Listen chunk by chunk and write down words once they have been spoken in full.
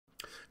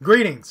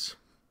Greetings.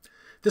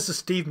 This is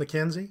Steve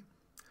McKenzie,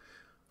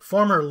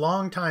 former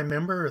longtime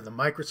member of the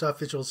Microsoft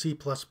Visual C++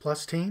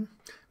 team.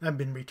 I've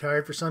been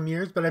retired for some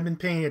years, but I've been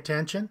paying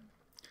attention.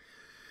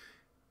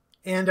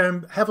 And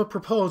I have a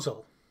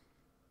proposal.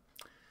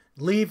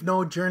 Leave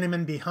no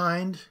journeyman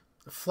behind,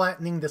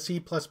 flattening the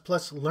C++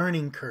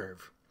 learning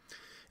curve.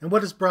 And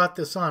what has brought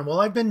this on?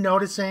 Well, I've been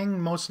noticing,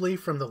 mostly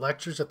from the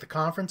lectures at the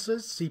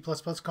conferences, C++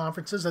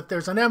 conferences, that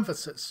there's an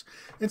emphasis.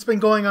 It's been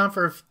going on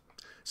for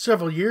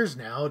several years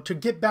now to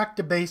get back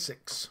to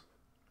basics.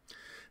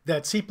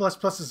 That C++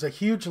 is a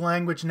huge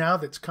language now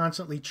that's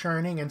constantly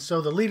churning, and so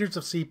the leaders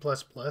of C++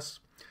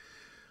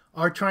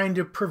 are trying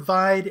to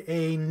provide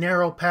a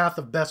narrow path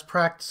of best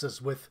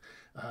practices with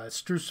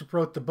Strusup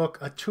wrote the book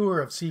A Tour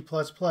of C++,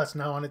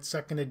 now on its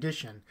second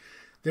edition.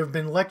 There have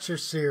been lecture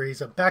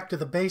series, a Back to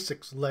the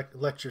Basics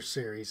lecture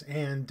series,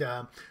 and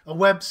a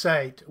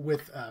website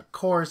with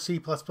core C++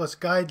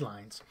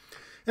 guidelines.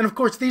 And of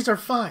course, these are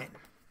fine.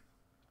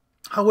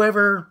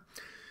 However,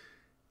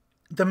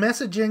 the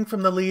messaging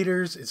from the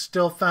leaders is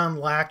still found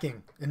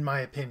lacking, in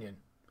my opinion.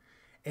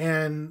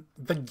 And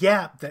the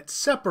gap that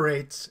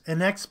separates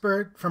an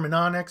expert from a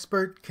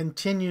non-expert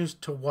continues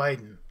to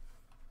widen.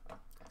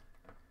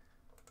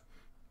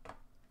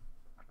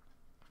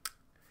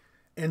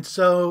 And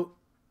so,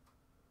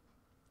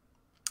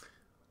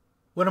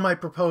 what am I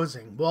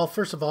proposing? Well,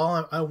 first of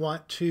all, I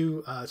want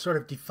to sort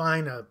of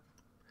define a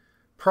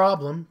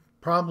problem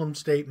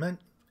statement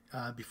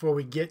before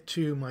we get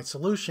to my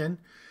solution.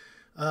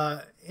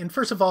 And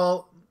first of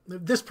all,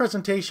 this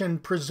presentation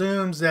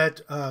presumes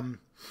that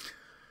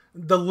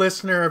the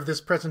listener of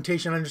this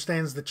presentation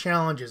understands the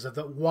challenges of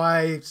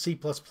why C++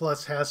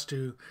 has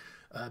to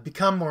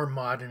become more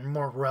modern,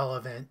 more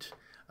relevant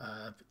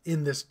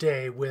in this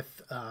day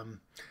with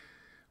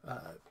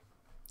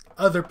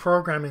other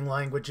programming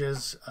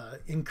languages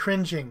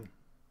incringing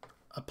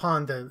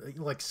upon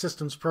the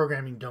systems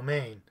programming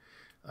domain.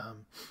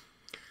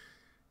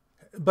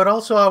 But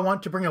also I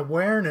want to bring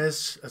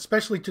awareness,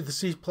 especially to the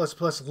C++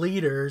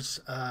 leaders.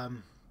 I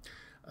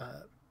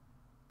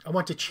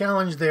want to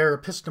challenge their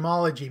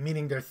epistemology,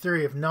 meaning their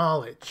theory of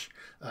knowledge.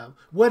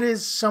 What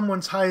is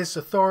someone's highest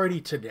authority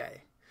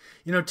today?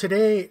 You know,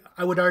 today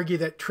I would argue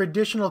that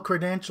traditional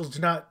credentials do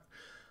not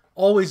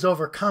always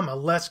overcome a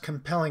less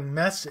compelling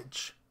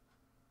message.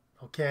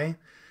 Okay?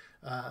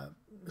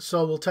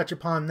 So we'll touch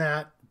upon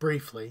that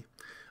briefly.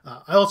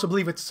 I also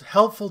believe it's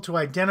helpful to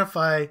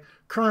identify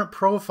current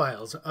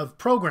profiles of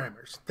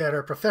programmers that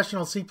are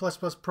professional C++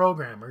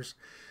 programmers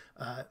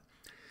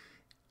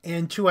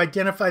and to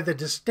identify the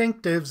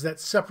distinctives that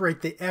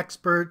separate the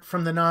expert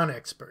from the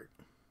non-expert.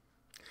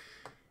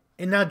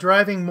 And now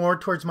driving more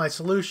towards my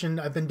solution,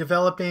 I've been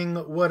developing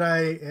what I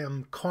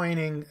am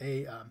coining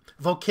a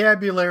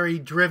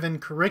vocabulary-driven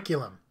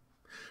curriculum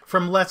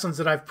from lessons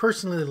that I've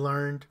personally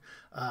learned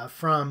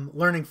from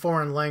learning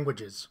foreign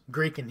languages,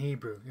 Greek and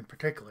Hebrew in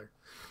particular.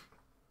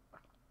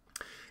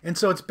 And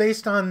so it's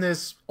based on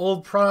this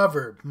old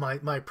proverb,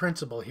 my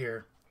principle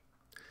here,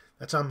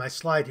 that's on my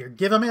slide here.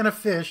 Give a man a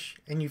fish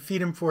and you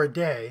feed him for a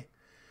day.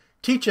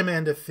 Teach a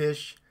man to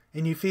fish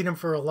and you feed him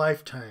for a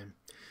lifetime.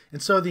 And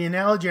so the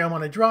analogy I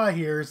want to draw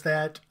here is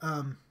that,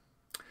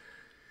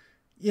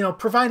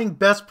 providing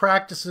best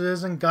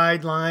practices and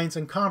guidelines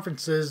and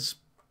conferences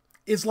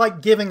is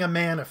like giving a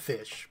man a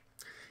fish.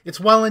 It's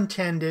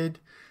well-intended,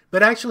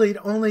 but actually it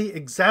only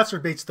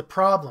exacerbates the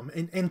problem.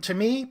 And to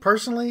me,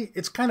 personally,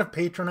 it's kind of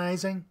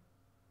patronizing.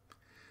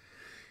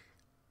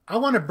 I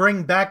want to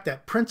bring back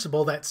that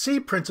principle, that C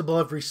principle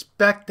of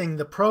respecting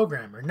the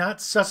programmer,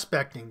 not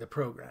suspecting the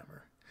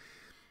programmer.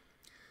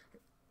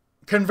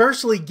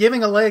 Conversely,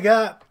 giving a leg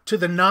up to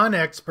the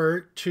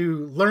non-expert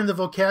to learn the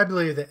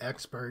vocabulary of the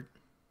expert,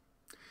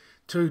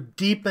 to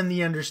deepen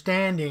the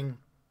understanding,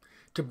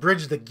 to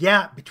bridge the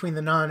gap between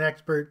the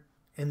non-expert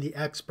and the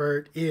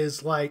expert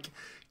is like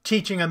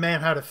teaching a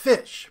man how to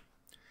fish.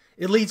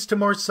 It leads to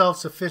more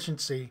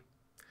self-sufficiency,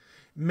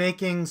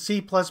 making C++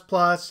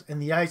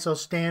 and the ISO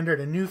standard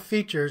and new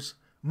features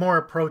more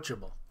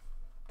approachable.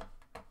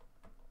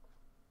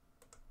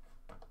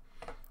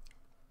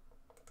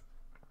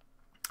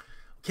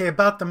 Okay,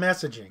 about the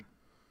messaging.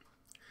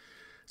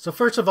 So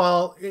first of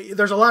all,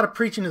 there's a lot of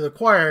preaching to the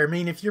choir. I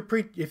mean, if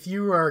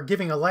you are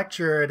giving a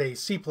lecture at a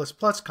C++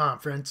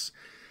 conference,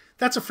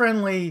 that's a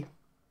friendly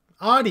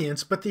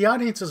audience, but the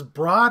audience is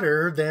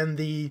broader than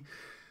the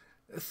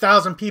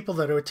 1,000 people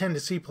that attend a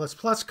C++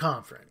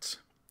 conference.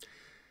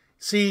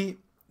 See,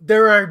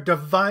 there are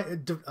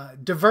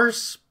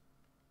diverse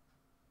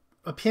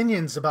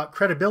opinions about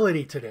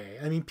credibility today.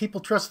 I mean, people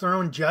trust their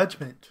own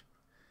judgment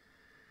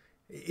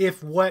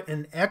if what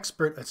an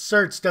expert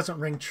asserts doesn't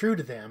ring true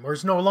to them or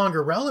is no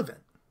longer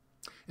relevant.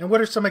 And what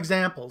are some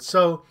examples?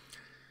 So,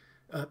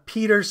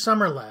 Peter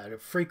Summerlad, a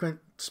frequent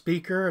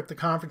speaker at the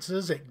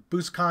conferences at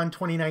BoostCon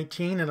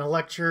 2019 in a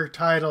lecture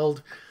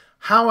titled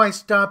How I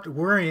Stopped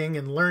Worrying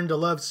and Learned to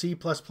Love C++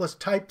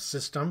 Type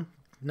System,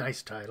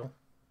 nice title.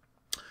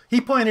 He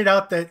pointed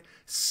out that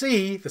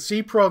C, the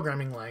C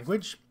programming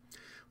language,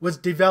 was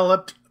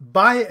developed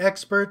by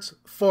experts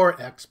for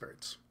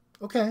experts.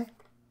 Okay.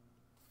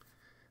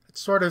 It's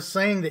sort of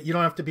saying that you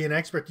don't have to be an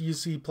expert to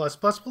use C++,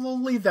 but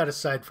we'll leave that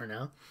aside for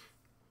now.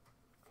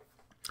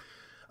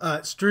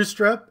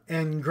 Strustrup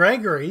and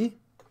Gregory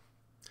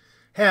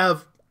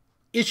have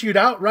issued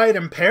outright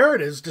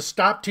imperatives to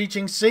stop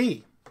teaching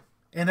C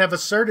and have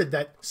asserted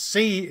that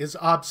C is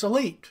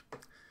obsolete.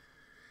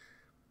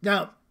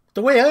 Now,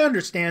 the way I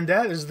understand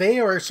that is they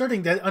are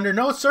asserting that under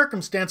no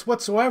circumstance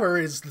whatsoever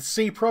is the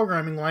C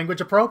programming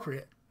language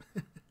appropriate.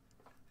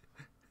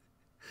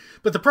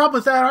 But the problem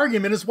with that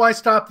argument is, why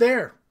stop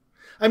there?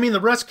 I mean,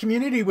 the Rust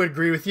community would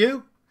agree with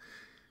you.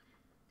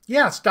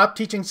 Yeah, stop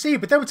teaching C,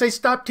 but they would say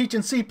stop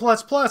teaching C++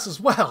 as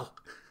well.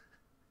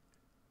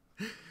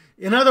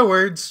 In other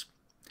words,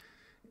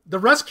 the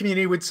Rust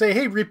community would say,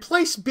 hey,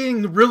 replace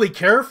being really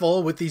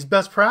careful with these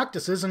best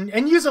practices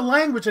and use a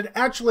language that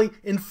actually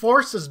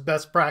enforces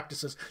best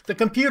practices. The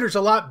computer's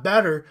a lot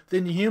better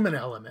than the human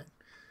element.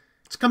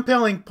 It's a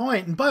compelling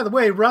point. And by the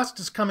way, Rust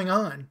is coming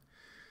on.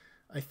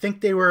 I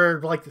think they were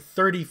like the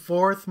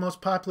 34th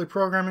most popular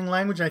programming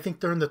language. I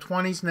think they're in the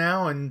 20s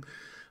now, and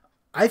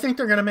I think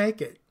they're going to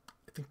make it.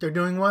 I think they're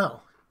doing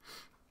well.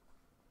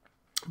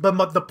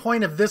 But the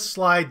point of this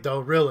slide,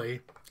 though,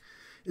 really,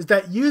 is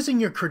that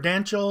using your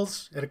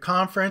credentials at a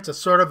conference as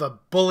sort of a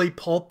bully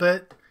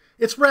pulpit,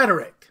 it's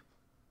rhetoric.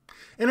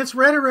 And it's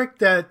rhetoric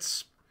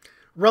that's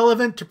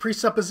relevant to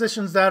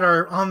presuppositions that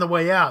are on the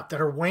way out,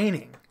 that are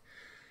waning.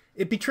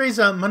 It betrays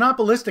a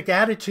monopolistic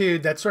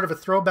attitude that's sort of a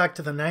throwback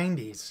to the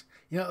 90s.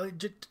 You know,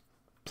 just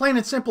plain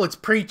and simple, it's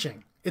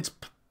preaching. It's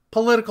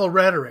political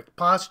rhetoric,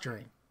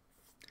 posturing.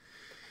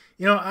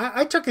 You know,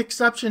 I took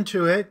exception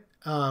to it.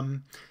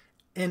 And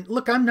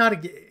look, I'm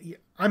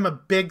a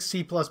big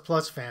C++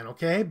 fan,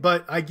 okay?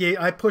 But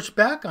I pushed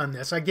back on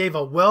this. I gave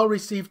a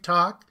well-received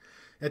talk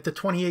at the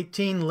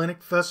 2018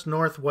 Linux Fest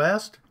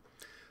Northwest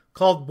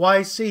called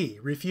Why C?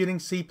 Refuting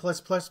C++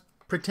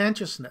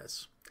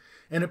 Pretentiousness.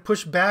 And it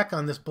pushed back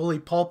on this bully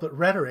pulpit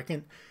rhetoric.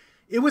 And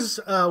it was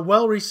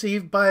well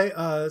received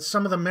by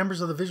some of the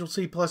members of the Visual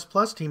C++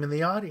 team in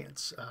the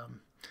audience.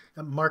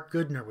 Mark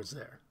Goodner was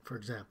there, for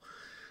example.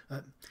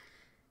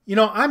 You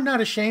know, I'm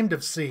not ashamed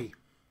of C.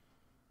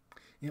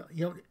 You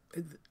know,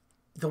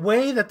 the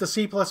way that the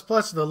C++,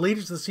 the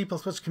leaders of the C++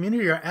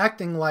 community are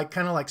acting like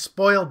kind of like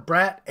spoiled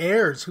brat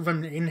heirs who've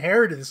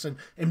inherited this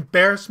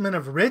embarrassment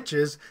of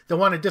riches that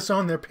want to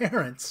disown their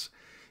parents.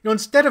 You know,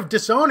 instead of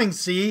disowning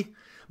C,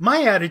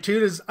 my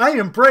attitude is I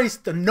embrace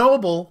the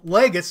noble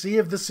legacy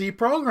of the C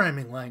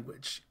programming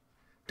language.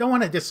 Don't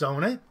want to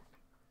disown it.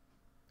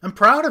 I'm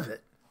proud of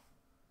it.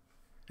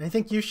 And I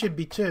think you should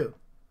be too.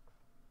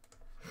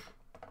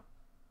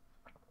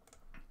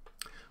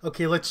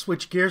 Okay, let's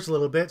switch gears a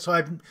little bit. So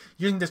I'm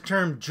using this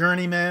term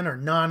journeyman or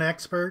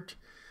non-expert.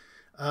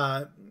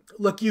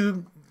 Look,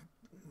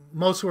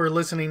 most who are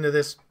listening to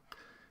this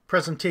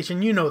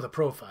presentation, you know the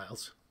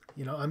profiles.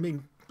 You know, I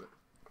mean,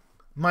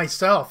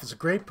 myself is a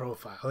great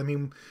profile. I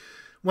mean,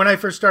 when I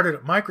first started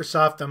at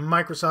Microsoft, the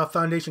Microsoft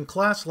Foundation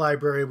class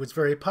library was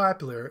very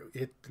popular.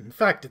 In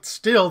fact, it's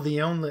still the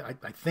only, I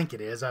think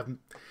it is,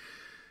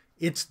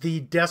 it's the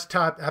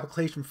desktop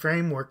application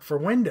framework for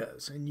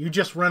Windows. And you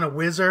just run a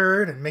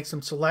wizard and make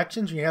some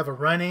selections. You have a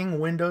running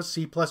Windows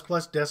C++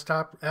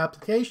 desktop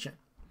application.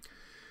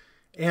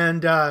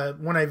 And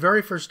when I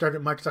very first started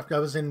at Microsoft, I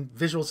was in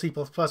Visual C++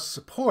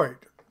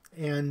 support.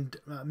 And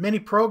many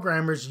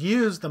programmers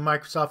use the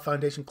Microsoft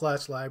Foundation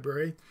class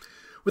library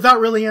without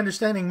really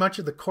understanding much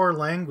of the core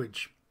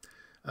language.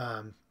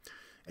 And,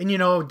 you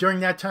know, during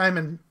that time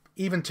and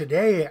even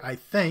today, I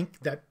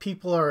think that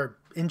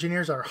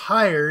engineers are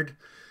hired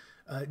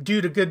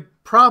due to good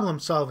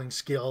problem-solving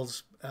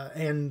skills,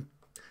 and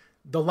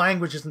the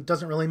language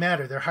doesn't really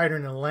matter. They're hired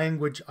in a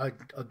language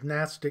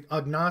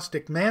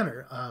agnostic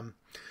manner.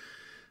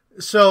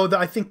 So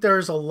I think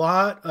there's a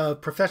lot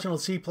of professional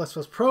C++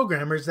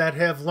 programmers that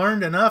have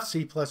learned enough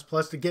C++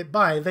 to get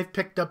by. They've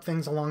picked up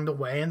things along the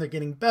way, and they're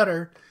getting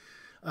better,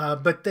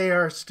 but they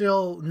are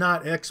still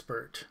not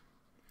expert.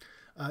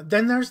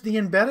 Then there's the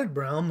embedded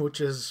realm, which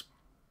is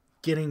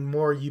getting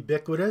more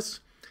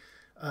ubiquitous,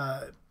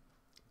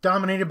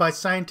 dominated by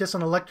scientists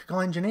and electrical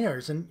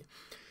engineers. And,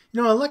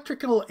 you know, an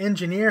electrical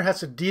engineer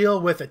has to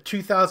deal with a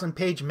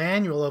 2,000-page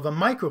manual of a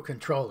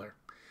microcontroller.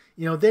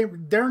 You know,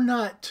 they're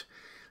not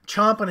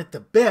chomping at the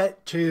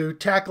bit to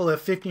tackle a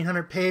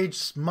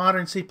 1,500-page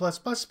modern C++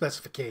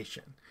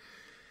 specification.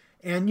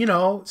 And, you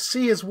know,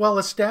 C is well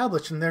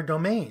established in their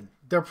domain.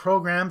 Their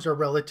programs are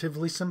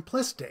relatively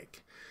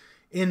simplistic.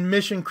 In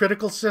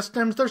mission-critical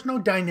systems, there's no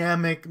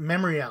dynamic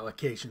memory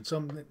allocation,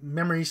 so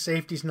memory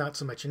safety is not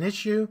so much an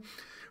issue.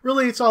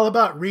 Really, it's all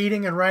about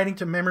reading and writing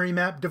to memory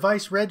map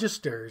device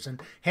registers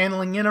and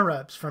handling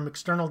interrupts from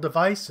external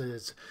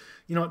devices,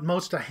 you know, at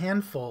most a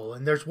handful.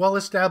 And there's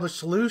well-established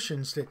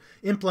solutions to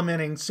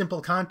implementing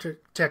simple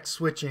context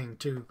switching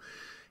to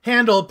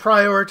handle,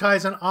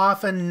 prioritize, and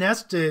often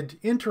nested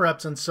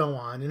interrupts and so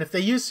on. And if they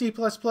use C++,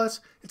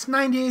 it's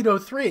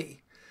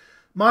 9803.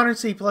 Modern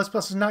C++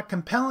 is not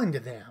compelling to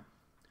them.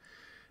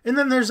 And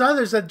then there's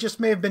others that just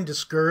may have been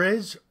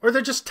discouraged, or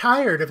they're just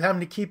tired of having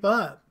to keep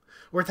up,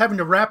 or having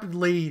to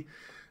rapidly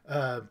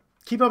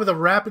keep up with a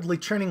rapidly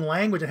churning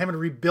language and having to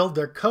rebuild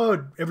their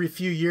code every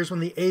few years when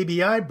the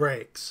ABI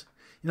breaks.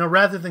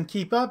 Rather than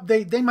keep up,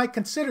 they might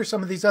consider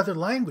some of these other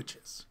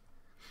languages.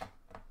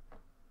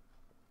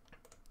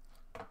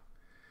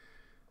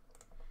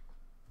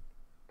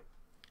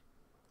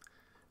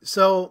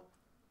 So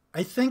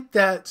I think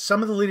that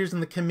some of the leaders in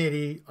the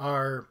committee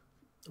are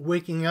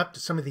waking up to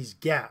some of these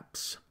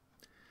gaps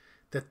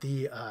that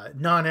the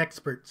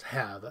non-experts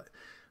have.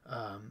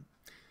 One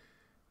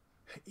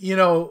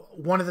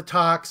of the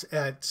talks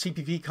at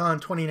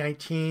CPPCon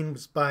 2019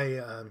 was by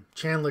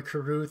Chandler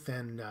Carruth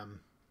and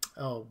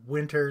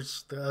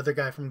Winters, the other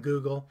guy from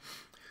Google.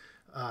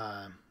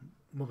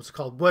 What was it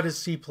called? What is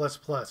C++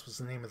 was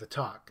the name of the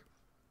talk.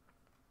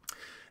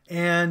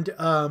 And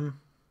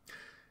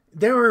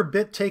they were a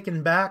bit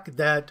taken back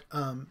that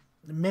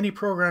many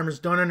programmers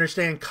don't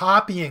understand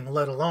copying,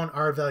 let alone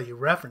R-value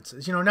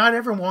references. Not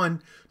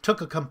everyone took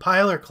a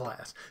compiler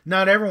class.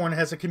 Not everyone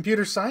has a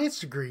computer science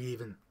degree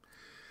even.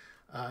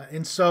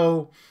 And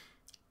so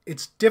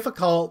it's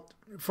difficult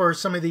for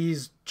some of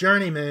these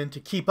journeymen to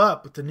keep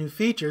up with the new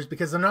features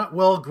because they're not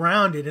well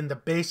grounded in the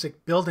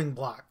basic building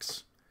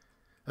blocks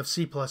of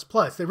C++.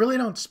 They really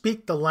don't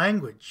speak the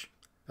language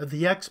of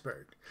the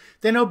expert.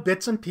 They know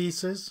bits and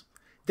pieces.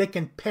 They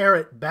can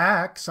parrot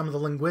back some of the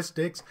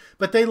linguistics,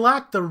 but they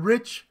lack the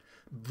rich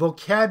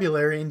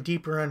vocabulary and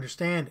deeper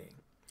understanding.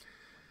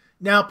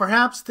 Now,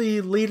 perhaps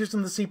the leaders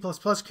in the C++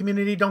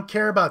 community don't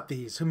care about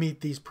these who meet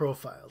these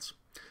profiles,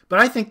 but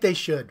I think they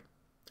should.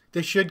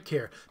 They should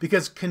care,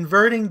 because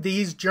converting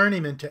these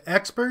journeymen to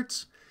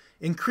experts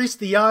increase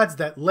the odds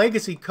that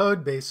legacy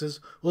code bases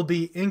will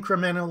be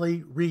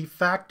incrementally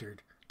refactored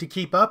to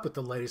keep up with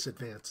the latest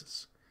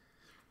advances.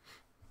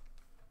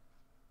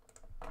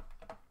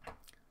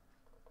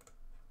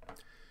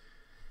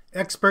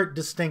 Expert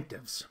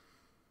distinctives.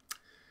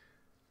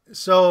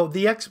 So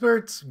the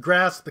experts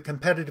grasp the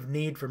competitive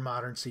need for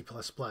modern C++.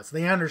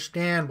 They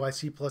understand why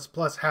C++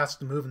 has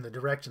to move in the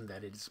direction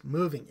that it is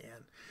moving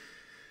in.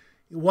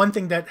 One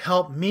thing that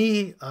helped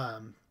me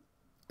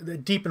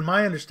deepen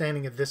my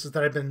understanding of this is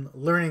that I've been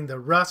learning the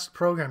Rust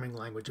programming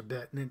language a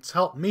bit, and it's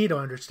helped me to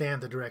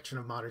understand the direction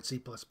of modern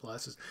C++,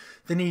 is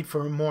the need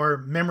for a more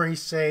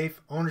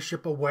memory-safe,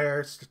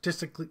 ownership-aware,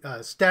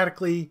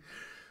 statically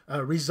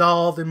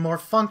resolved, and more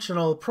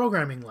functional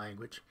programming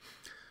language.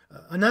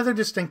 Another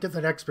distinctive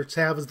that experts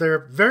have is they're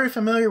very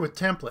familiar with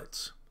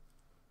templates,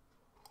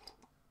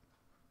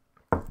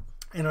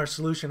 and our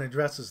solution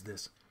addresses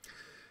this.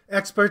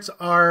 Experts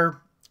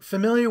are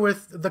familiar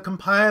with the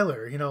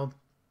compiler,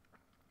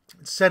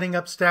 setting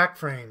up stack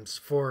frames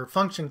for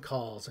function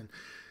calls, and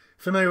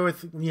familiar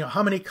with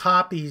how many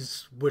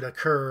copies would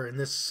occur in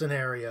this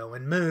scenario,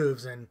 and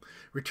moves, and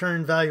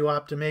return value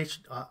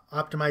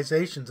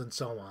optimizations, and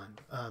so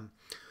on.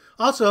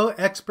 Also,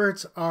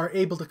 experts are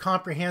able to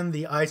comprehend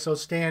the ISO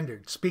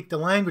standard, speak the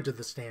language of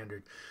the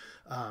standard.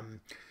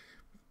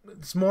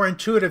 It's more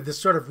intuitive, this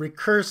sort of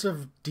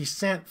recursive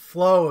descent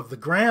flow of the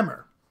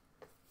grammar.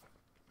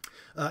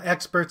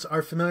 Experts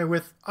are familiar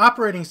with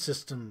operating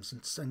systems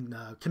and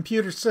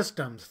computer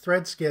systems,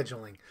 thread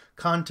scheduling,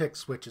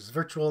 context switches,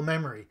 virtual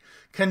memory,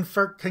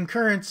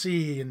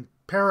 concurrency and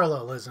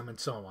parallelism,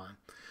 and so on.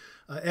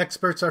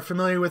 Experts are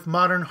familiar with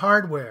modern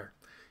hardware,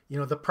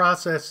 the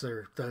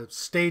processor, the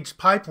staged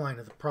pipeline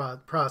of the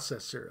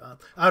processor,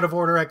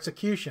 out-of-order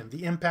execution,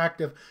 the impact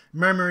of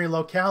memory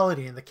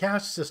locality in the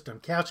cache system,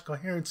 cache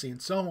coherency,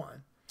 and so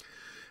on.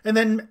 And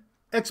then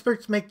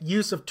experts make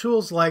use of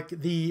tools like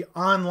the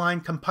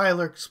online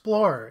compiler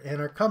explorer and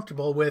are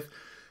comfortable with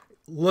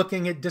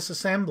looking at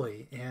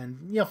disassembly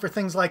and, for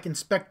things like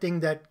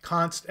inspecting that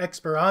const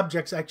expr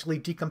objects actually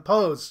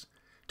decompose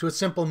to a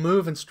simple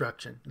move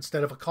instruction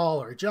instead of a call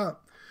or a jump.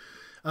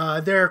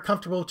 They're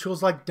comfortable with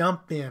tools like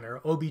dumpbin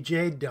or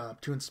objdump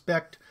to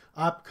inspect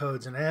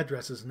opcodes and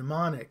addresses,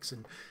 mnemonics,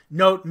 and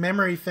note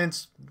memory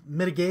fence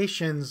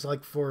mitigations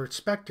like for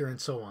Spectre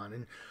and so on,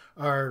 and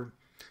are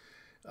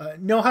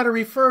know how to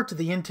refer to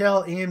the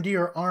Intel, AMD,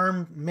 or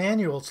ARM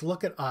manuals to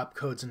look at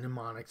opcodes and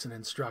mnemonics and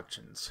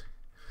instructions.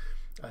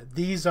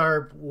 These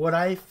are what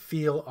I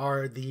feel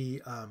are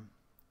the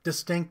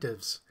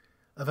distinctives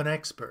of an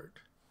expert.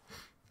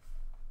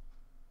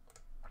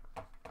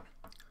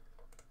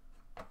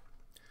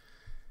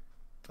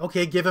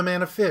 Okay, give a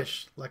man a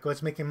fish, like I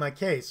was making my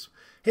case.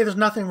 Hey, there's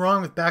nothing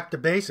wrong with back to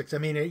basics. I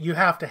mean, you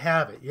have to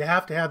have it. You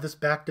have to have this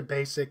back to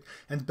basic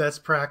and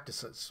best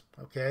practices,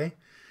 okay?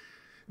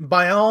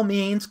 By all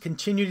means,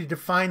 continue to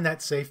define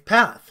that safe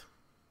path.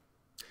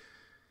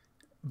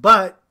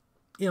 But,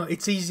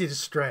 it's easy to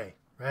stray,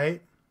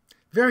 right?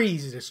 Very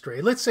easy to stray.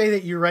 Let's say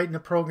that you're writing a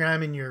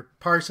program and you're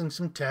parsing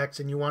some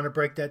text and you want to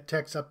break that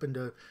text up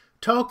into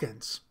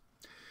tokens.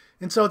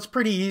 And so it's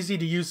pretty easy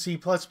to use C++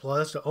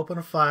 to open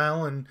a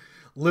file and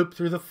loop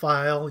through the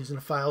file using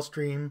a file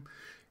stream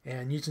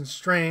and using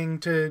string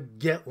to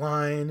get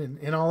line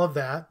and all of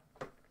that.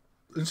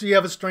 And so you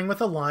have a string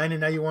with a line,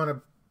 and now you want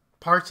to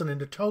parse it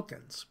into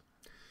tokens.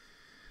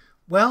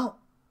 Well,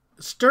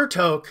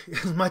 strtoke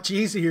is much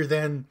easier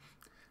than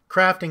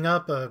crafting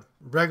up a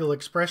regular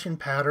expression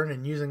pattern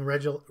and using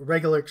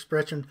regular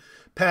expression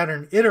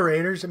pattern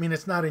iterators. I mean,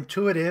 it's not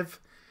intuitive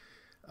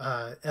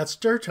as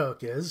stirtoc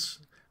is.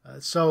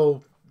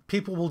 So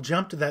people will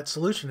jump to that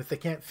solution if they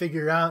can't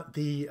figure out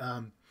the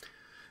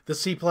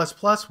C++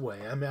 way.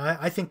 I mean,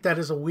 I think that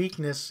is a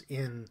weakness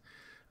in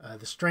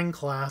the string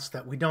class,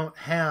 that we don't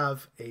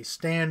have a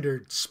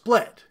standard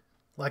split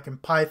like in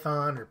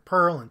Python or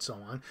Perl and so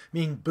on. I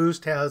mean,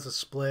 Boost has a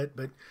split,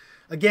 but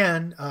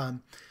again,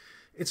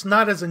 it's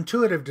not as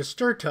intuitive to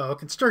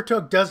stirtoc, and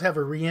stirtoc does have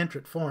a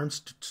reentrant form,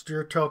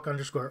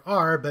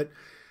 stirtoc_r, but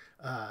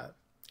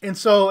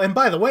and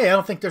by the way, I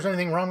don't think there's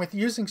anything wrong with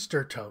using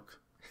stirtoc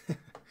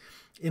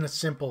in a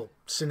simple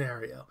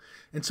scenario.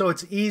 And so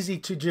it's easy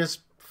to just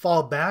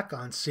fall back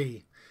on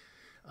C.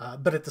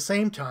 But at the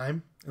same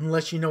time,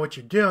 unless you know what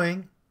you're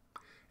doing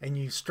and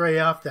you stray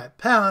off that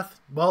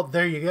path, well,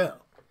 there you go.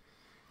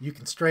 You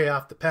can stray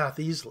off the path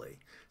easily.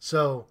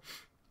 So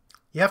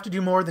you have to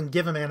do more than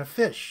give a man a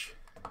fish.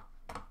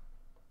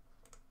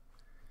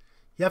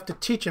 You have to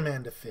teach a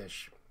man to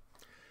fish.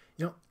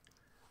 You know,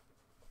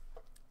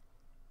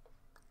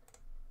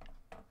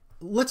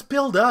 let's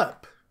build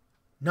up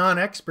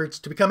non-experts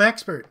to become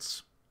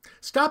experts.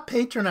 Stop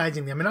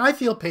patronizing them. And I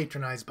feel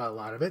patronized by a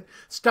lot of it.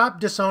 Stop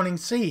disowning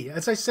C.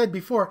 As I said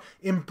before,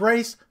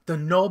 embrace the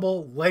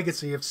noble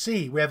legacy of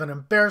C. We have an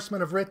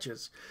embarrassment of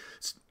riches.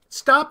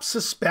 Stop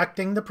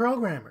suspecting the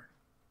programmer.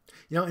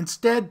 You know,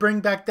 instead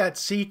bring back that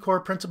C core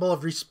principle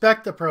of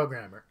respect the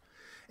programmer.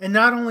 And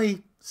not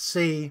only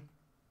C,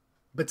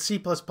 but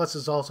C++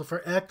 is also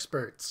for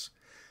experts.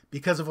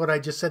 Because of what I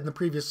just said in the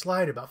previous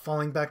slide about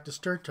falling back to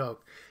stirtoc.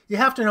 You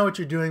have to know what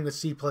you're doing with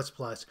C++.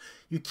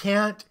 You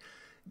can't...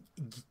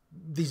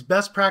 These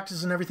best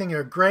practices and everything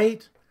are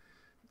great,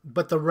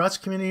 but the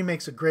Rust community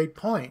makes a great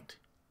point.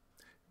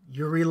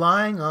 You're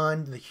relying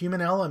on the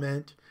human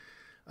element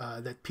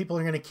that people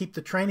are going to keep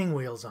the training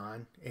wheels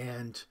on,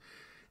 and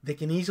they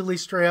can easily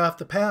stray off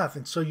the path.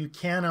 And so you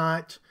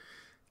cannot,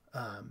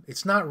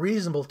 it's not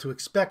reasonable to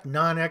expect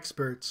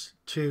non-experts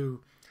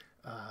to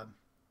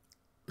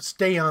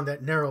stay on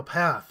that narrow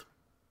path.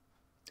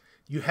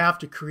 You have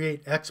to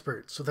create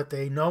experts so that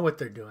they know what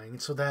they're doing,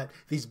 and so that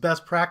these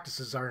best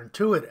practices are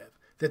intuitive,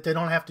 that they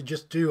don't have to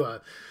just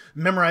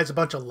memorize a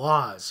bunch of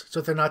laws, so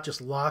they're not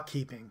just law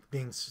keeping,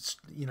 being,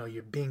 you know,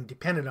 you're being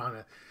dependent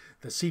on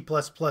the C++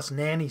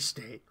 nanny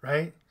state,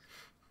 right?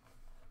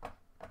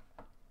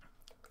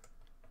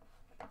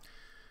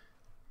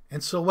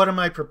 And so what am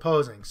I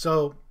proposing?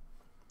 So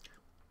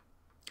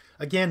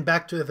again,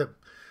 back to the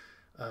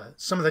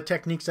some of the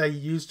techniques I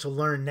use to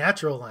learn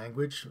natural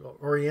language,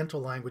 Oriental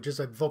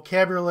languages. A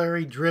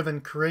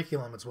vocabulary-driven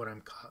curriculum is what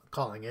I'm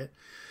calling it.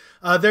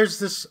 There's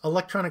this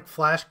electronic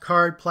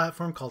flashcard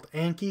platform called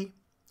Anki,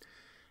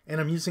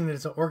 and I'm using it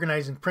as an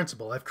organizing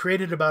principle. I've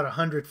created about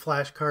 100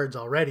 flashcards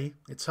already.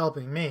 It's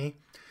helping me.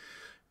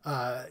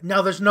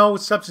 Now, there's no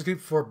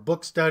substitute for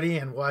book study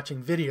and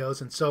watching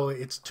videos, and so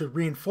it's to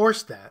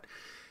reinforce that.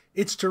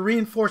 It's to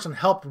reinforce and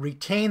help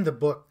retain the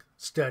book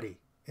study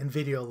and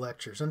video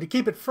lectures, and to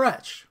keep it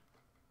fresh.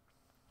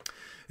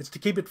 It's to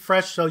keep it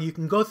fresh so you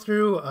can go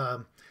through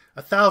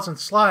 1,000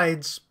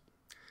 slides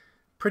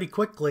pretty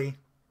quickly,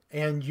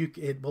 and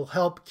it will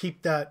help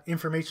keep that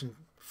information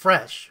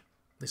fresh,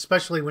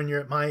 especially when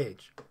you're at my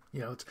age. You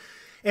know,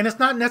 it's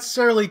not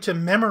necessarily to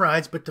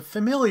memorize, but to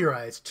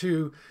familiarize,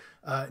 to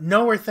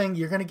know where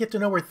you're going to get to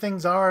know where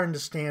things are in the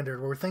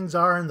standard, where things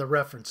are in the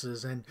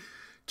references, and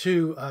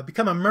to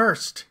become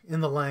immersed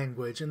in the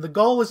language. And the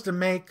goal is to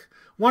make,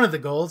 one of the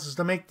goals is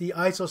to make the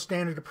ISO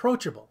standard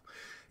approachable.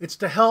 It's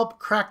to help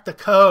crack the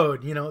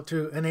code, you know,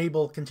 to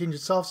enable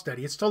continued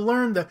self-study. It's to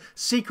learn the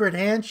secret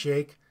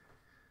handshake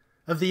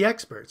of the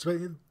experts. But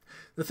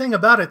the thing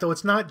about it, though,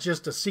 it's not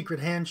just a secret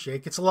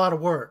handshake. It's a lot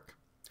of work.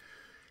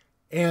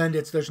 And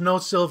there's no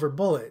silver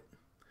bullet.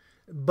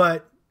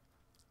 But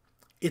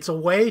it's a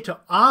way to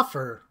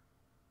offer,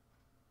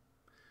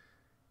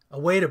 a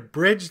way to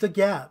bridge the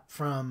gap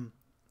from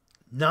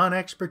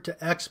non-expert to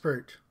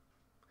expert,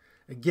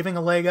 giving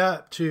a leg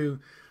up to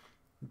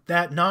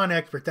that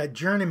non-expert, that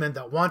journeyman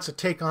that wants to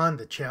take on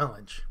the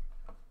challenge.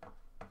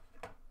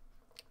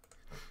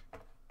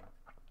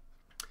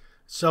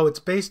 So it's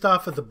based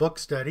off of the book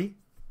study.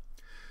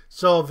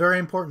 So a very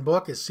important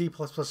book is C++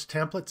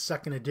 Templates,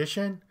 2nd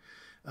edition,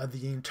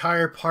 the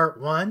entire part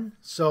 1.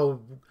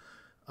 So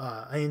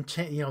I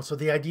intend, you know, so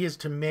the idea is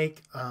to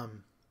make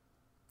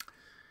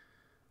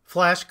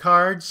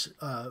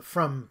flashcards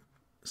from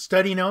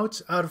study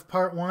notes out of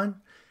part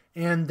 1.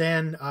 And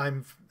then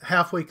I'm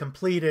halfway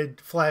completed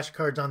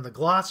flashcards on the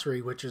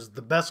glossary, which is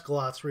the best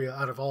glossary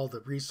out of all the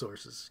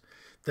resources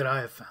that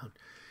I have found.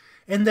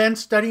 And then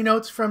study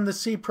notes from the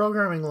C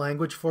programming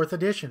language, 4th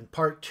edition,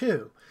 part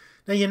 2.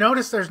 Now you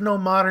notice there's no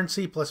modern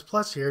C++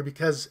 here,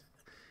 because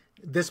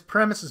this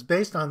premise is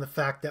based on the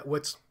fact that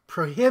what's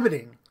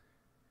prohibiting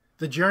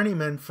the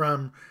journeyman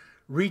from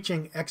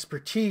reaching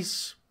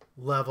expertise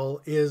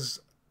level is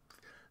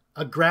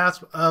a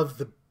grasp of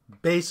the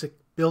basic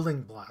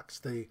building blocks,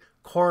 the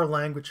core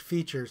language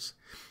features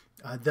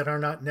that are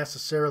not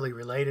necessarily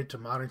related to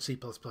modern C++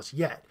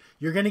 yet.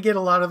 You're going to get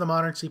a lot of the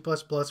modern C++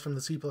 from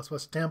the C++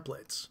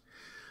 templates.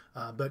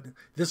 But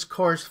this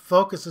course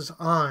focuses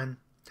on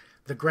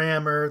the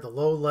grammar, the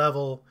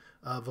low-level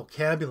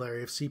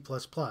vocabulary of C++,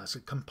 a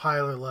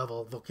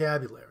compiler-level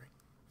vocabulary.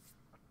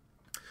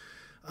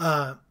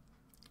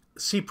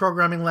 C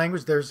programming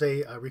language, there's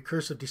a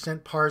recursive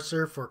descent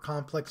parser for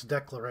complex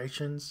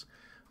declarations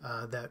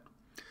that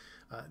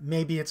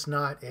maybe it's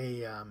not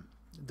a,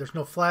 there's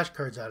no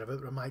flashcards out of it,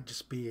 but it might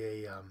just be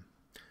a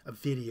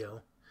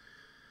video.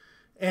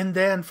 And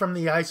then from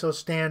the ISO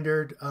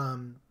standard,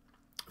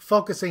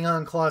 focusing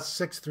on clause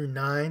 6 through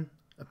 9,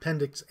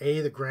 Appendix A,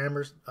 the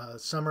grammar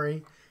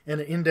summary, and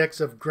an index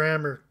of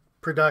grammar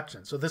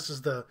production. So this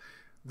is the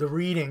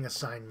reading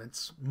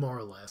assignments, more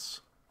or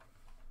less.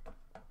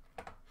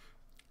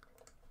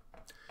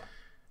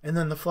 And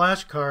then the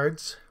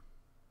flashcards.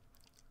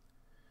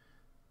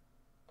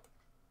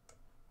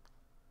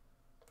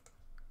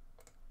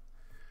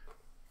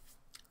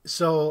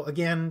 So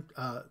again,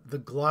 the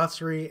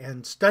glossary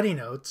and study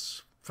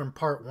notes from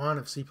part 1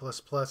 of C++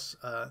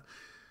 template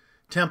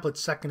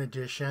 2nd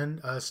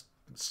edition,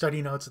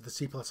 study notes of the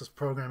C++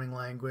 programming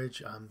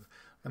language.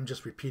 I'm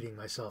just repeating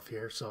myself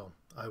here, so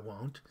I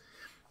won't.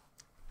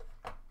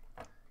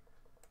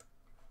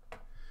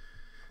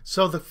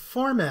 So the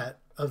format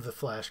of the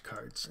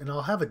flashcards, and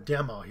I'll have a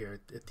demo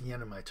here at the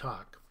end of my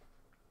talk.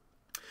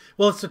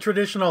 Well, it's a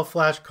traditional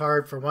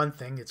flashcard for one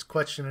thing. It's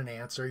question and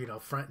answer, you know,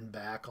 front and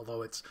back,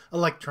 although it's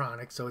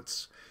electronic, so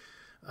it's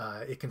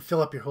it can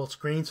fill up your whole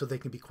screen, so they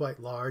can be quite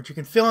large. You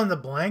can fill in the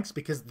blanks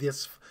because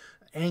this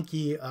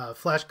Anki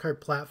flashcard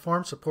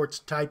platform supports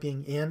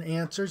typing in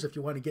answers if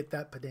you want to get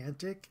that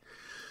pedantic.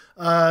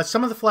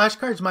 Some of the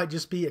flashcards might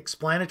just be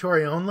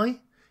explanatory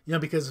only, you know,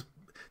 because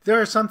there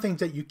are some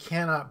things that you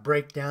cannot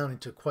break down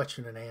into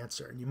question and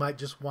answer. And you might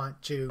just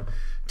want to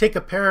take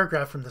a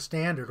paragraph from the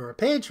standard or a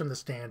page from the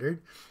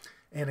standard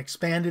and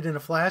expand it in a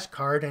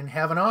flashcard and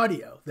have an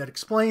audio that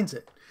explains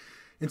it.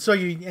 And so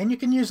you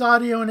can use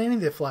audio in any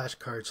of the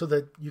flashcards so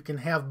that you can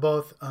have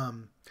both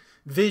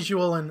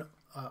visual and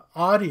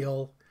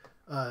audio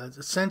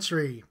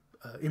sensory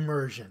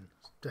immersion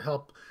to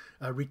help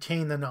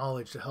retain the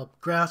knowledge, to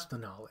help grasp the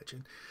knowledge.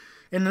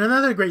 And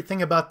another great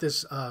thing about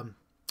this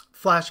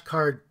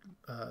flashcard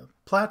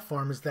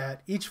platform is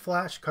that each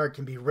flashcard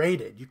can be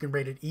rated. You can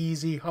rate it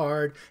easy,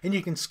 hard, and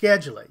you can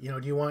schedule it. You know,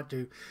 do you want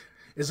to,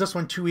 is this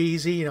one too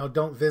easy? You know,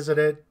 don't visit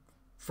it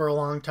for a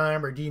long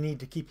time, or do you need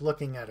to keep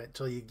looking at it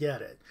until you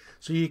get it?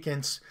 So you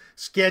can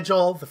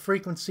schedule the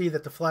frequency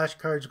that the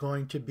flashcard is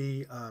going to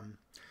be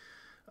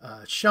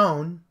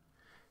shown,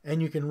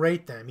 and you can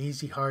rate them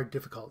easy, hard,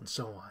 difficult, and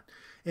so on.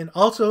 And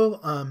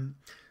also,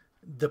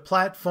 the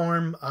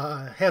platform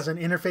has an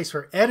interface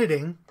for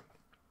editing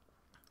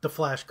the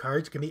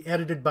flashcards. Can be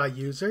edited by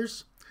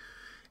users,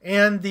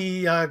 and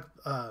the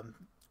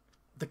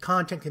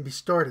content can be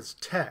stored as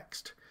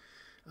text.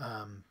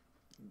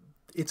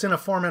 It's in a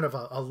format of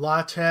a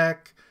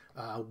LaTeX,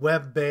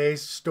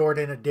 web-based, stored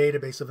in a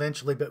database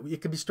eventually, but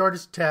it can be stored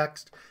as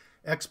text,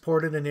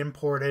 exported and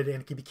imported,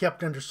 and it can be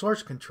kept under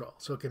source control.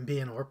 So it can be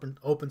an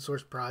open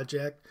source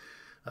project,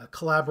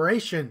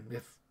 collaboration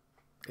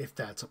if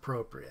that's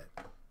appropriate.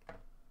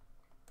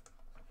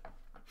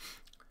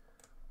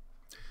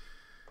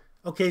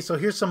 Okay, so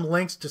here's some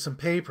links to some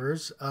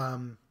papers.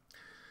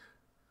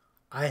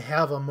 I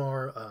have a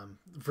more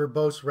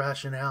verbose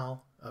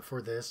rationale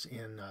for this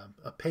in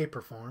a paper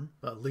form,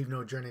 Leave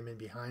No Journeyman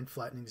Behind,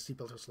 Flattening the C++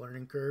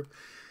 Learning Curve.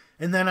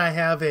 And then I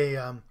have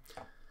a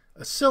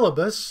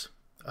syllabus.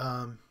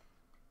 I'll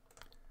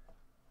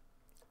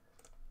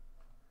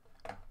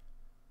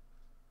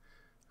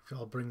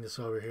bring this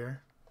over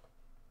here.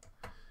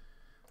 I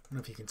don't know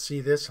if you can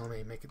see this. Let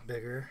me make it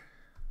bigger.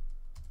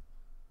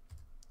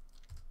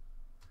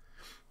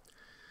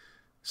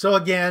 So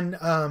again,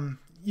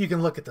 you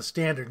can look at the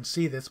standard and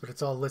see this, but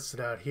it's all listed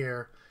out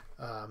here.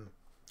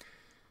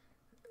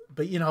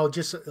 But, you know,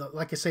 just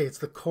like I say, it's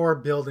the core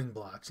building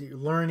blocks. You're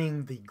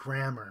learning the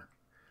grammar,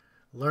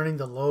 learning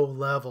the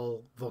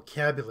low-level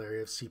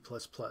vocabulary of C++,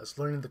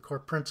 learning the core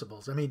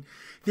principles. I mean,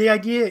 the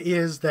idea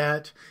is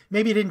that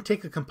maybe you didn't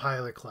take a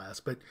compiler class,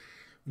 but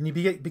when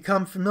you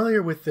become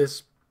familiar with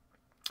this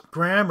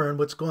grammar and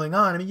what's going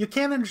on, I mean, you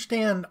can't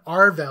understand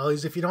R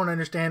values if you don't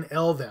understand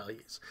L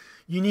values.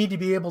 You need to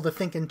be able to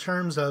think in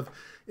terms of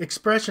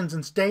expressions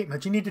and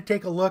statements. You need to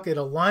take a look at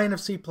a line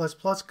of C++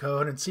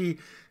 code and see,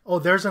 oh,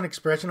 there's an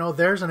expression, oh,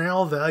 there's an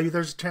L value,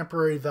 there's a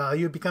temporary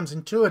value. It becomes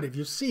intuitive.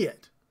 You see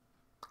it.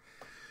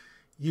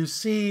 You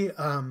see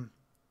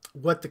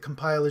what the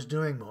compiler is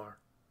doing more.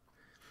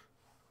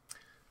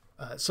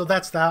 So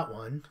that's that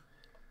one.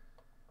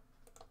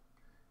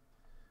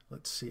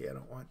 Let's see, I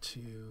don't want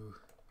to...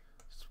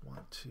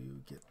 want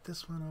to get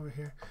this one over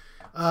here.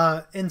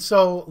 And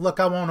so, look,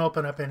 I won't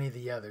open up any of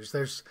the others.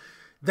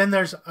 Then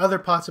there's other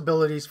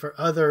possibilities for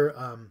other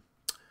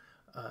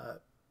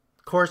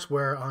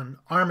courseware on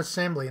ARM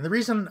assembly. And the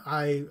reason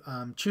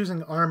I'm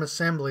choosing ARM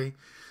assembly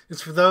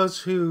is for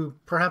those who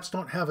perhaps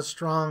don't have a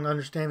strong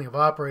understanding of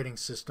operating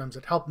systems.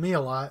 It helped me a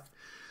lot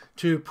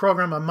to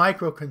program a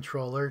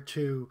microcontroller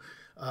to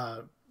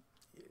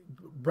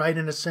write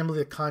an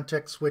assembly of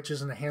context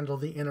switches and to handle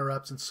the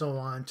interrupts and so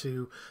on,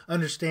 to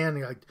understand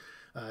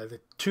the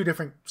two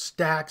different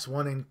stacks,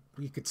 one in,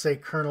 you could say,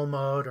 kernel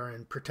mode or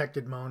in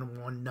protected mode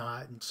and one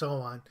not, and so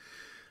on.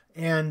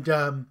 And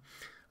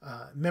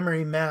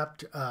memory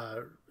mapped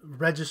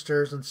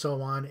registers and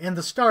so on. And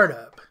the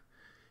startup,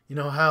 you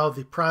know, how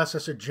the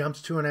processor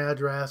jumps to an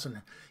address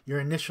and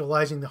you're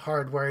initializing the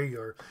hardware,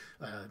 you're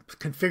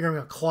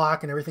configuring a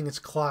clock, and everything is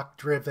clock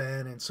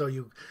driven. And so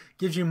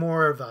gives you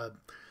more of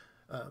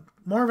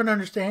an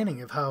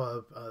understanding of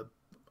how a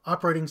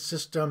operating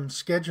system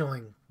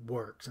scheduling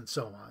works and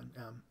so on.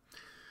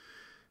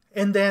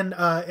 And then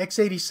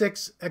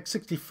x86,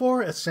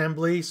 x64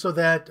 assembly, so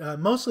that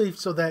mostly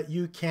so that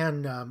you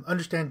can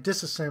understand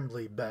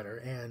disassembly better,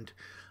 and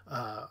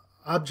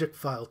object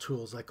file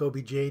tools like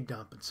obj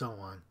dump and so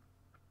on.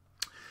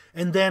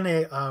 And then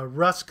a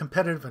Rust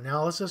competitive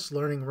analysis,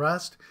 learning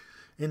Rust,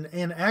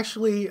 and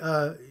actually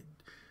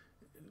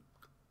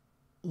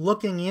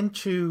looking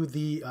into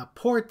the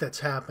port that's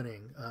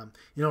happening.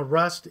 You know,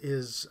 Rust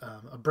is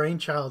a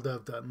brainchild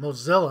of the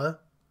Mozilla,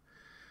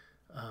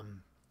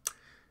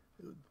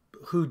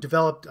 who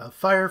developed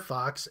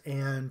Firefox,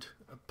 and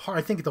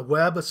I think the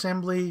web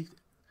assembly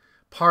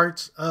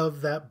parts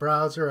of that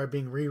browser are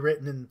being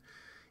rewritten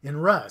in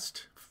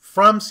Rust,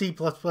 from C++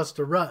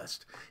 to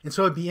Rust. And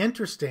so it'd be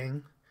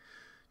interesting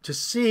to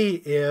see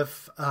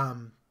if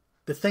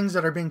the things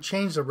that are being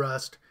changed to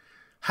Rust,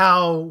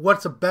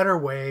 what's a better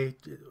way,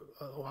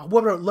 what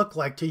would it look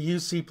like to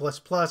use C++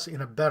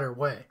 in a better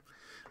way.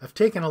 I've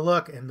taken a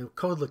look, and the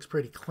code looks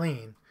pretty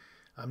clean.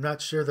 I'm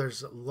not sure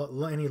there's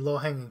any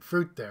low-hanging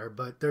fruit there,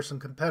 but there's some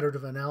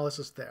competitive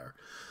analysis there.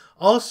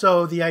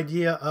 Also, the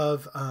idea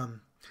of,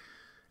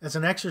 as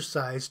an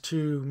exercise,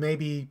 to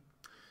maybe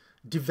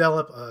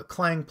develop a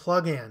Clang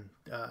plugin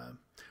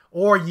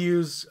or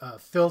use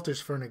filters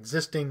for an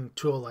existing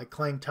tool like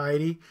Clang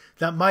Tidy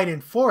that might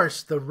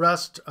enforce the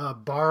Rust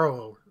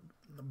borrower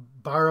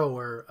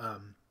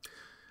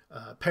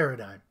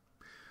paradigm,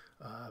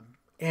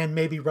 and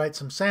maybe write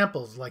some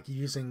samples like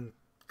using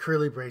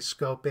curly brace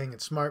scoping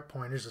and smart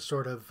pointers to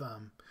sort of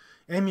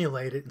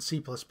emulate it in C++.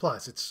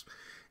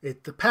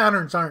 The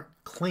patterns aren't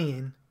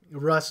clean.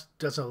 Rust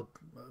is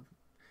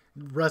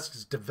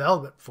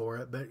development for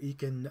it, but you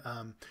can.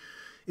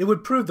 It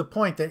would prove the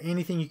point that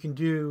anything you can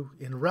do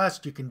in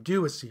Rust, you can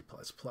do with C++.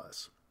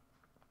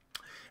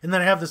 And then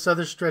I have this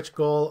other stretch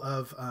goal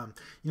of,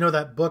 you know,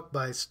 that book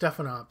by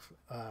Stefanov,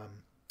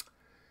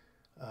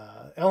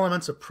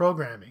 Elements of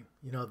Programming,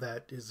 you know,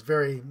 that is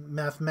very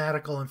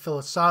mathematical and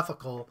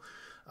philosophical,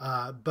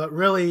 but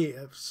really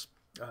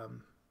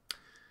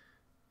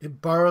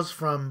it borrows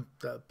from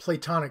the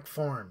Platonic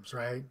forms,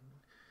 right?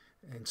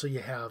 And so you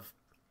have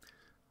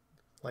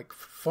like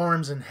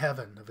forms in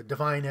heaven of a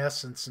divine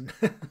essence, and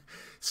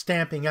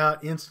stamping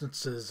out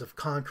instances of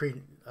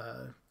concrete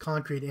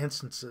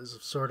instances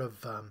of sort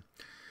of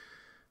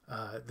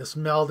this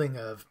melding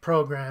of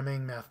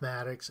programming,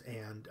 mathematics,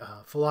 and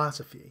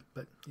philosophy.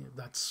 But you know,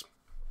 that's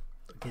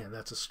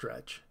a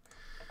stretch.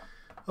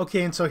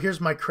 Okay, and so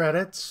here's my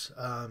credits.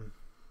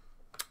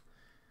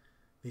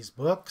 These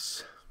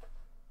books.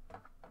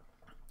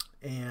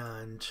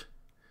 And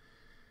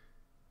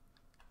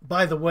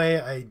by the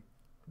way,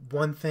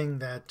 one thing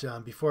that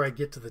before I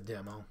get to the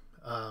demo,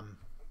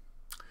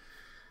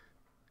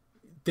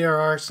 there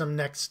are some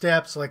next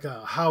steps, like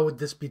how would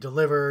this be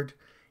delivered,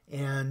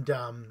 and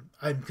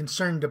I'm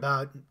concerned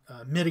about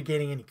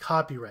mitigating any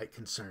copyright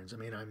concerns. I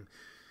mean, I'm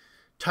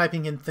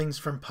typing in things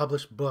from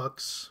published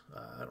books.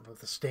 I don't know if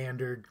the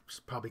standard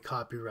is probably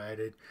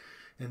copyrighted,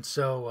 and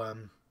so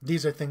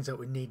these are things that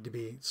would need to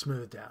be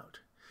smoothed out.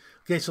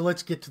 Okay, so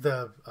let's get to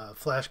the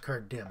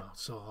flashcard demo.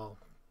 So I'll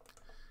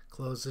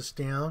close this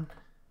down.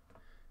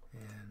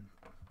 And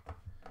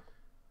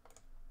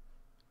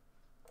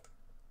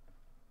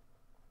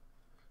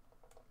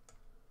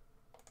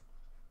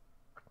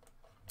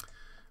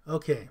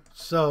okay,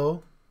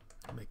 so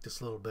I'll make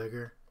this a little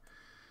bigger.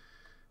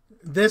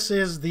 This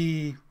is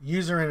the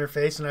user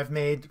interface, and I've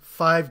made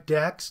 5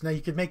 decks. Now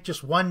you could make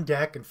just one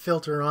deck and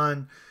filter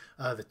on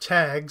the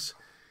tags,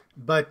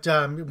 but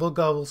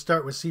we'll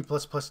start with C++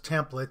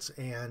 templates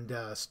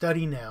and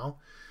study now.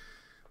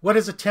 What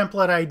is a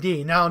template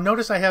ID? Now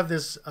notice I have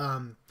this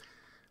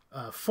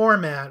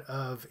format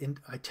of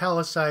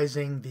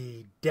italicizing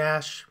the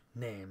dash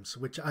names,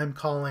 which I'm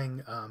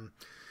calling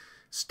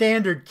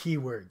standard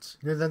keywords.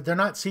 They're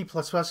not C++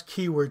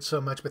 keywords so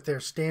much, but they're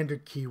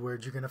standard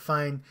keywords. You're going to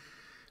find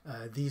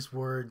these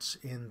words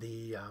in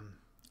the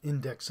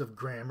index of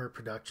grammar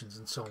productions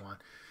and so on.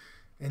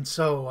 And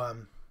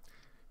so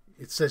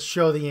it says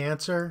show the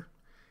answer.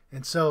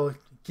 And so it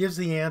gives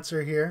the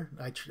answer here.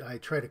 I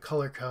try to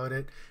color code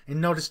it. And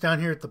notice down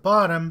here at the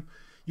bottom,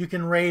 you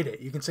can rate it.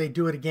 You can say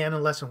do it again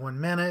in less than 1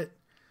 minute,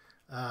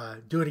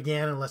 do it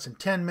again in less than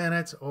 10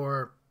 minutes,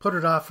 or put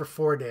it off for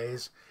 4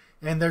 days.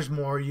 And there's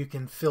more. You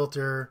can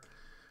filter.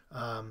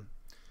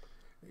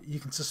 You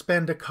can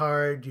suspend a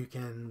card. You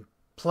can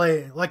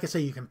play. Like I say,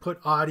 you can put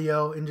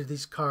audio into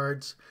these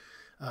cards.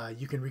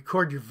 You can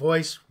record your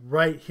voice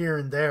right here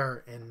and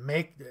there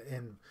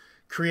and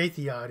create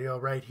the audio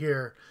right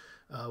here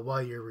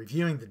while you're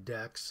reviewing the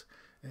decks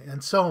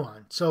and so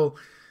on. So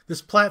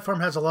this platform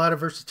has a lot of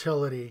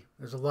versatility.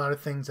 There's a lot of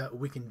things that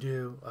we can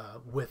do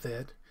with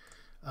it.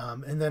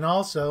 And then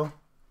also,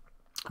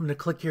 I'm going to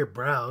click here,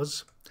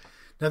 Browse.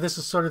 Now this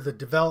is sort of the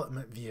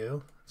development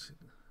view.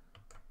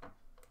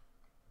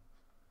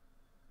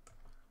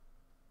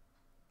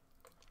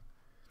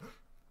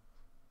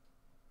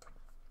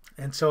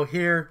 And so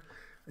here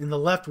in the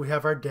left we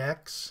have our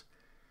decks,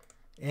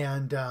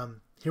 and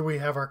here we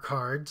have our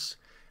cards,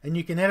 and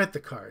you can edit the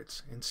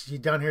cards. And see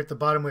down here at the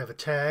bottom we have a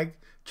tag,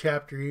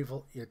 chapter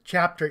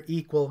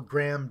equal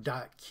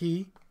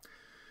gram.key.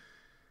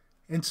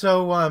 And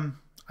so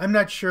I'm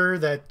not sure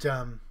that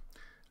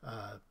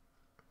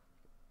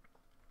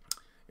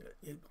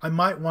I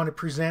might want to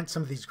present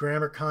some of these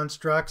grammar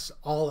constructs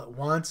all at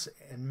once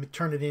and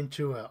turn it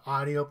into an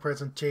audio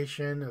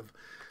presentation of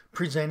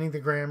presenting the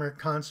grammar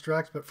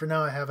constructs, but for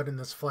now I have it in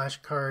this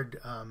flashcard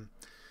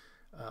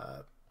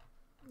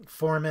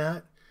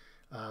format.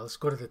 Let's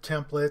go to the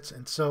templates.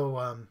 And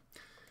so,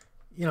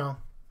 you know,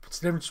 what's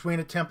the difference between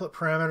a template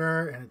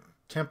parameter and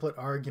a template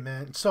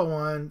argument and so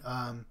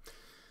on.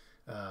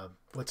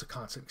 What's a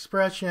constant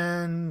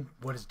expression?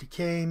 What does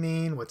decay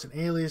mean? What's an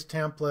alias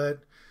template?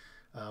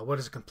 What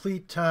is a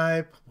complete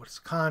type? What is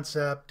a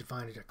concept?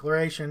 Define a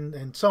declaration,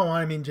 and so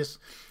on. I mean, just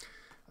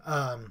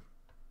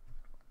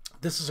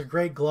this is a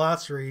great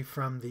glossary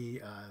from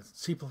the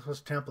C++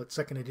 template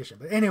 2nd edition.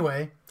 But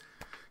anyway,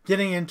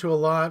 getting into a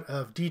lot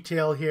of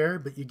detail here,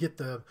 but you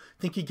get I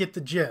think you get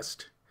the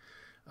gist.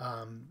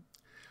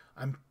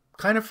 I'm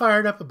kind of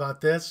fired up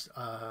about this.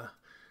 I'm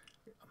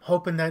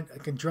hoping that I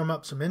can drum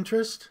up some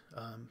interest.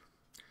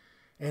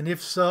 And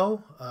if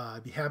so,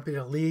 I'd be happy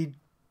to lead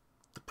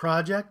the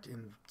project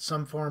in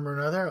some form or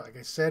another. Like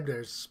I said,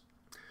 there's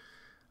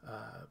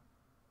a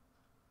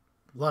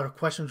lot of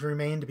questions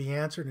remain to be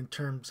answered in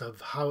terms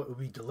of how it would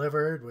be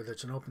delivered, whether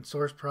it's an open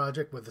source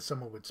project, whether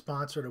someone would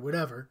sponsor it or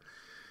whatever.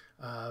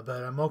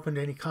 But I'm open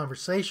to any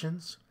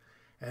conversations.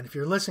 And if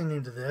you're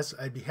listening to this,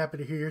 I'd be happy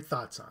to hear your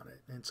thoughts on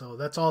it. And so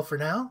that's all for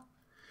now.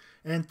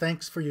 And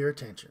thanks for your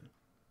attention.